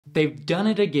They've done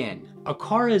it again.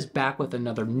 Aqara is back with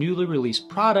another newly released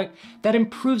product that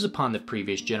improves upon the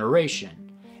previous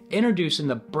generation, introducing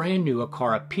the brand new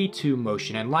Aqara P2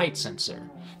 motion and light sensor.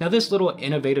 Now this little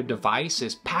innovative device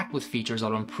is packed with features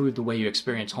that will improve the way you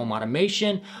experience home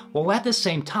automation, while at the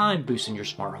same time boosting your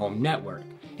smart home network.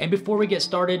 And before we get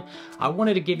started, I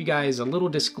wanted to give you guys a little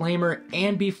disclaimer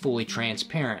and be fully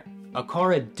transparent.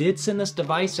 Aqara did send this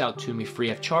device out to me free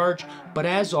of charge, but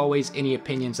as always, any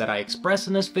opinions that I express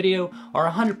in this video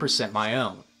are 100% my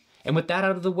own. And with that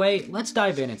out of the way, let's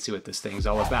dive in and see what this thing's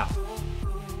all about.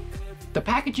 The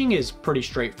packaging is pretty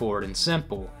straightforward and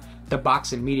simple. The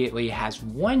box immediately has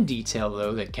one detail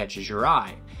though that catches your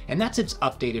eye, and that's its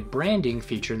updated branding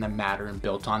featuring the Matter and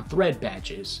built-on thread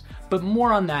badges, but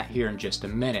more on that here in just a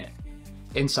minute.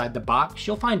 Inside the box,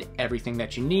 you'll find everything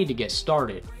that you need to get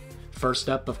started. First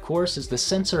up, of course, is the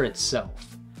sensor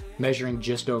itself, measuring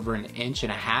just over 1.5 inches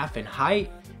in height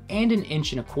and 1.25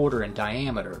 inches in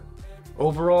diameter.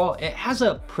 Overall, it has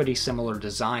a pretty similar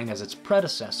design as its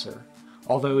predecessor,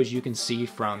 although as you can see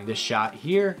from this shot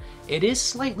here, it is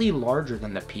slightly larger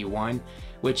than the P1,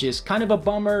 which is kind of a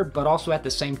bummer, but also at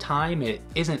the same time, it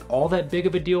isn't all that big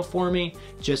of a deal for me,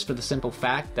 just for the simple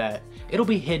fact that it'll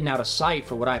be hidden out of sight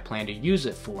for what I plan to use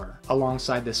it for.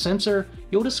 Alongside the sensor,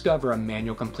 you'll discover a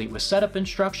manual complete with setup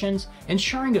instructions,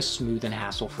 ensuring a smooth and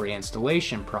hassle-free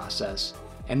installation process.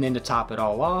 And then to top it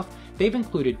all off, they've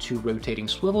included 2 rotating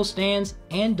swivel stands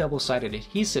and double-sided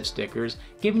adhesive stickers,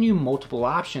 giving you multiple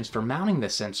options for mounting the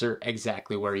sensor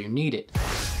exactly where you need it.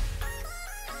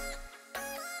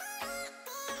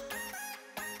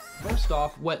 First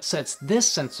off, what sets this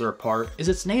sensor apart is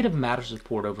its native Matter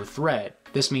support over Thread.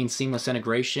 This means seamless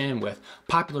integration with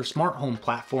popular smart home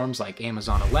platforms like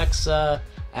Amazon Alexa,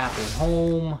 Apple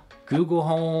Home, Google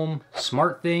Home,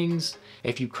 SmartThings.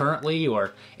 If you currently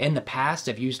or in the past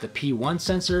have used the P1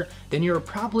 sensor, then you're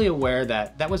probably aware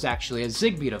that that was actually a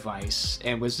Zigbee device.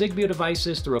 And with Zigbee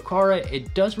devices through Aqara,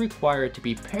 it does require it to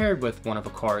be paired with one of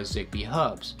Aqara's Zigbee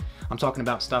hubs. I'm talking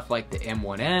about stuff like the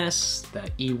M1S,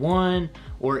 the E1,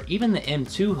 or even the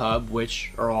M2 hub,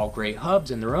 which are all great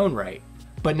hubs in their own right.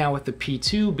 But now with the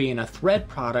P2 being a Thread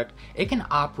product, it can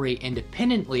operate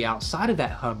independently outside of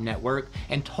that hub network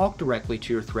and talk directly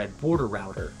to your Thread border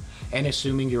router. And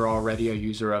assuming you're already a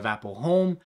user of Apple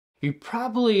Home, you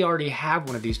probably already have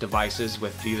one of these devices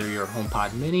with either your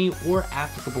HomePod Mini or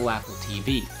applicable Apple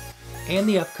TV. And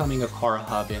the upcoming Aqara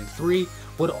Hub M3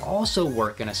 would also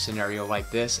work in a scenario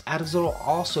like this, as it'll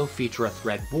also feature a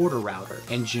Thread border router.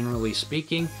 And generally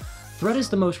speaking, Thread is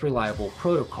the most reliable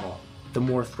protocol. The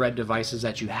more Thread devices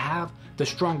that you have, the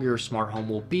stronger your smart home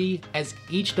will be, as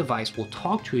each device will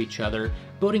talk to each other,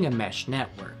 building a mesh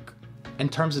network. In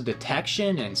terms of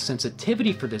detection and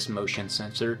sensitivity for this motion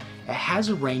sensor, it has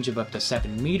a range of up to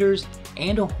 7 meters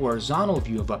and a horizontal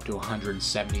view of up to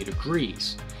 170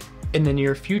 degrees. In the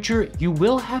near future, you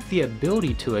will have the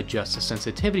ability to adjust the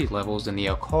sensitivity levels in the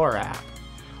Aqara app.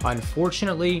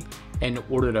 Unfortunately, in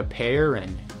order to pair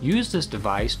and use this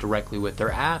device directly with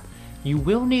their app, you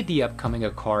will need the upcoming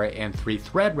Aqara M3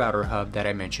 Thread Router Hub that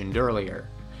I mentioned earlier.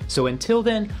 So until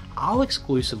then, I'll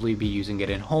exclusively be using it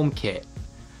in HomeKit.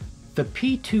 The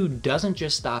P2 doesn't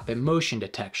just stop at motion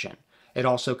detection. It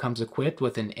also comes equipped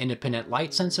with an independent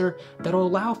light sensor that will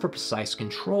allow for precise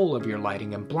control of your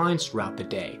lighting and blinds throughout the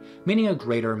day, meaning a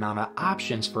greater amount of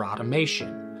options for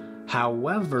automation.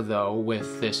 However though,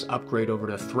 with this upgrade over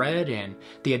to Thread and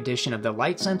the addition of the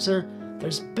light sensor,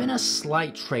 there's been a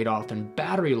slight trade-off in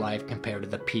battery life compared to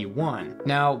the P1.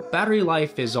 Now, battery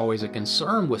life is always a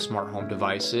concern with smart home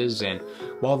devices, and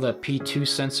while the P2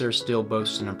 sensor still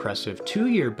boasts an impressive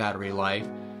 2-year battery life,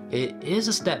 it is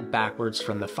a step backwards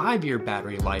from the 5-year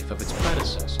battery life of its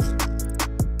predecessor.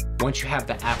 Once you have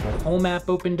the Apple Home app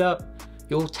opened up,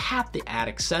 you'll tap the Add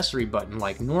Accessory button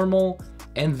like normal,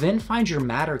 and then find your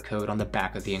Matter code on the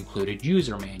back of the included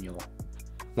user manual.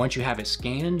 Once you have it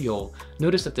scanned, you'll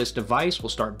notice that this device will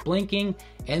start blinking,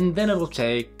 and then it'll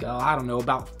take, I don't know,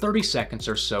 about 30 seconds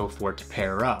or so for it to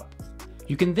pair up.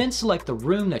 You can then select the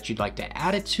room that you'd like to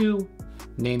add it to,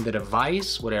 name the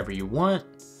device whatever you want,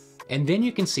 and then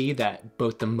you can see that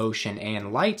both the motion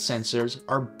and light sensors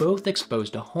are both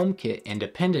exposed to HomeKit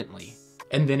independently.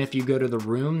 And then if you go to the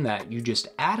room that you just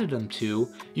added them to,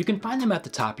 you can find them at the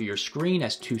top of your screen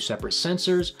as 2 separate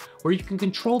sensors, where you can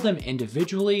control them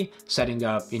individually, setting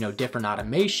up, different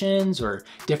automations or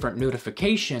different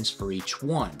notifications for each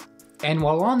one. And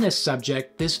while on this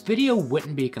subject, this video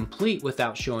wouldn't be complete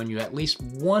without showing you at least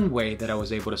one way that I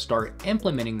was able to start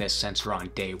implementing this sensor on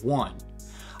day one.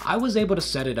 I was able to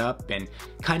set it up and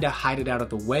kind of hide it out of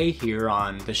the way here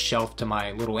on the shelf to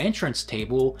my little entrance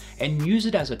table and use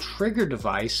it as a trigger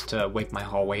device to wake my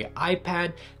hallway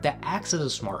iPad that acts as a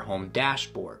smart home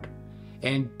dashboard.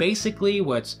 And basically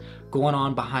what's going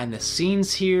on behind the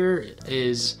scenes here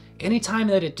is anytime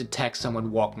that it detects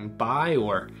someone walking by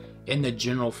or in the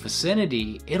general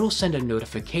vicinity, it'll send a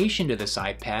notification to this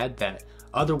iPad that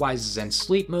otherwise is in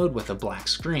sleep mode with a black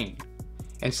screen.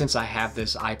 And since I have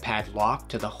this iPad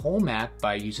locked to the Home app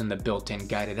by using the built-in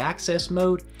guided access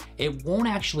mode, it won't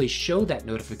actually show that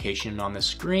notification on the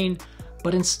screen,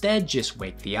 but instead just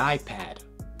wake the iPad.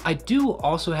 I do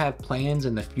also have plans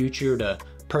in the future to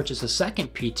purchase a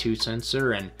second P2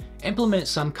 sensor and implement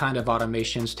some kind of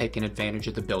automations taking advantage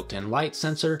of the built-in light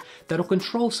sensor that'll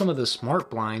control some of the smart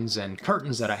blinds and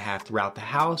curtains that I have throughout the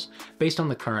house based on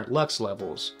the current lux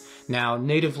levels. Now,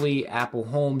 natively, Apple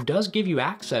Home does give you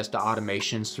access to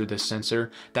automations through this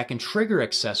sensor that can trigger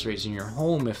accessories in your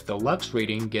home if the lux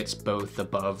reading gets both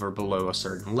above or below a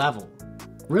certain level.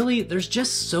 Really, there's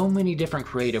just so many different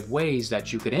creative ways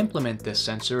that you could implement this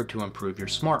sensor to improve your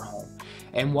smart home.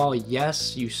 And while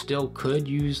yes, you still could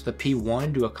use the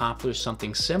P1 to accomplish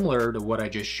something similar to what I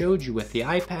just showed you with the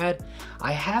iPad,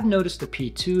 I have noticed the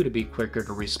P2 to be quicker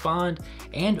to respond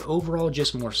and overall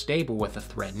just more stable with a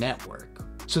Thread network.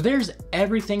 So there's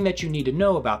everything that you need to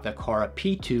know about the Aqara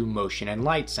P2 motion and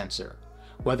light sensor.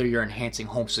 Whether you're enhancing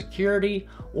home security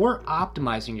or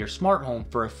optimizing your smart home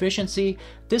for efficiency,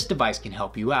 this device can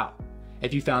help you out.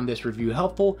 If you found this review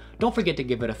helpful, don't forget to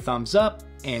give it a thumbs up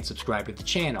and subscribe to the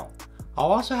channel.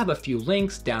 I'll also have a few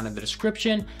links down in the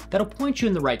description that'll point you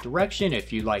in the right direction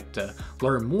if you'd like to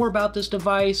learn more about this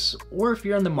device or if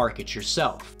you're in the market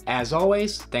yourself. As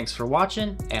always, thanks for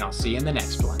watching, and I'll see you in the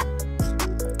next one.